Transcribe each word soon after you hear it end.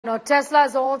Now, Tesla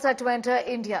is all set to enter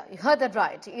India. You heard that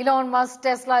right. Elon Musk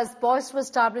Tesla is poised to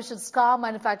establish its car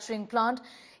manufacturing plant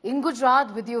in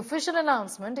Gujarat, with the official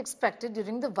announcement expected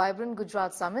during the Vibrant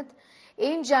Gujarat Summit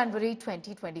in January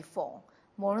 2024.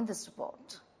 More on this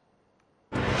report.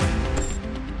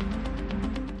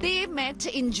 They met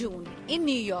in June in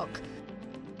New York.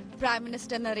 Prime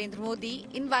Minister Narendra Modi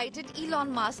invited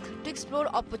Elon Musk to explore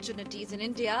opportunities in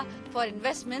India for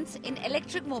investments in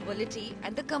electric mobility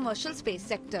and the commercial space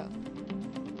sector.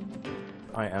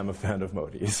 I am a fan of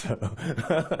Modi, so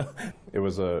it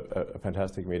was a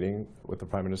fantastic meeting with the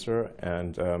Prime Minister,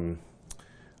 and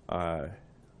I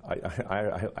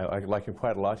like him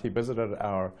quite a lot. He visited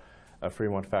our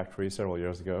Fremont factory several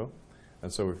years ago,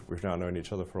 and so we've now known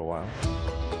each other for a while.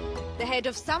 The head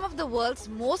of some of the world's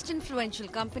most influential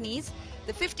companies,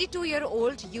 the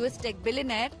 52-year-old US tech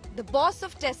billionaire, the boss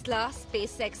of Tesla,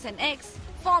 SpaceX and X,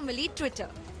 formerly Twitter,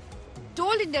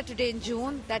 told India Today in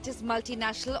June that his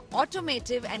multinational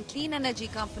automotive and clean energy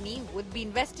company would be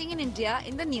investing in India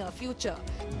in the near future.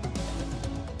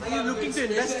 Are you looking to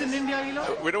invest in India, Elon?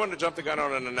 We don't want to jump the gun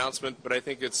on an announcement, but I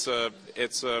think it's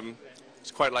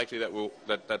quite likely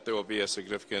that there will be a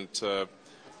significant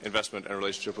investment and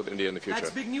relationship with India in the future. That's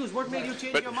big news. What made you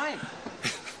change your mind?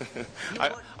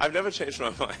 I've never changed my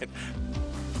mind.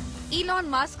 Elon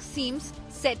Musk seems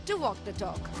set to walk the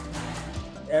talk.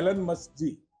 Elon Musk जी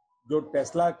जो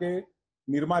Tesla के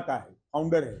निर्माता है,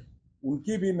 founder है,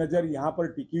 उनकी भी नजर यहाँ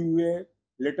पर टिकी हुई है.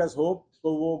 लेट अस होप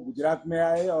तो वो गुजरात में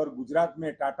आए, और गुजरात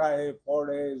में टाटा है,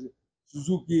 फोर्ड है,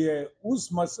 सुजुकी है. उस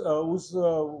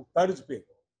तर्ज पे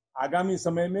आगामी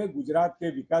समय में गुजरात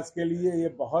के विकास के लिए ये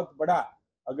बहुत बड़ा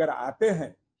अगर आते हैं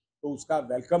तो उसका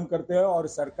वेलकम करते हैं, और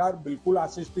सरकार बिल्कुल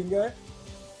असिस्टिंग है.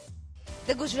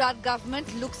 The Gujarat government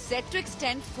looks set to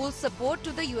extend full support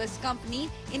to the US company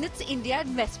in its India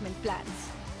investment plans.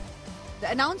 The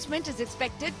announcement is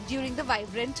expected during the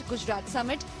Vibrant Gujarat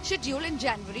Summit scheduled in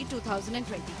January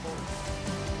 2024.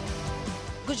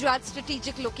 Gujarat's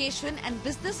strategic location and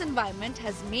business environment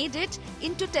has made it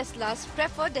into Tesla's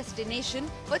preferred destination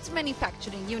for its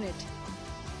manufacturing unit.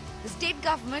 The state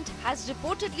government has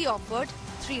reportedly offered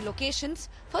 3 locations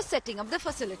for setting up the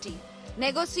facility.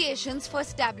 Negotiations for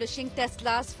establishing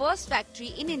Tesla's first factory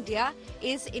in India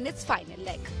is in its final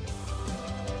leg.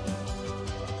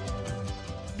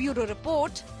 Bureau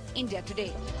Report, India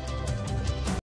Today.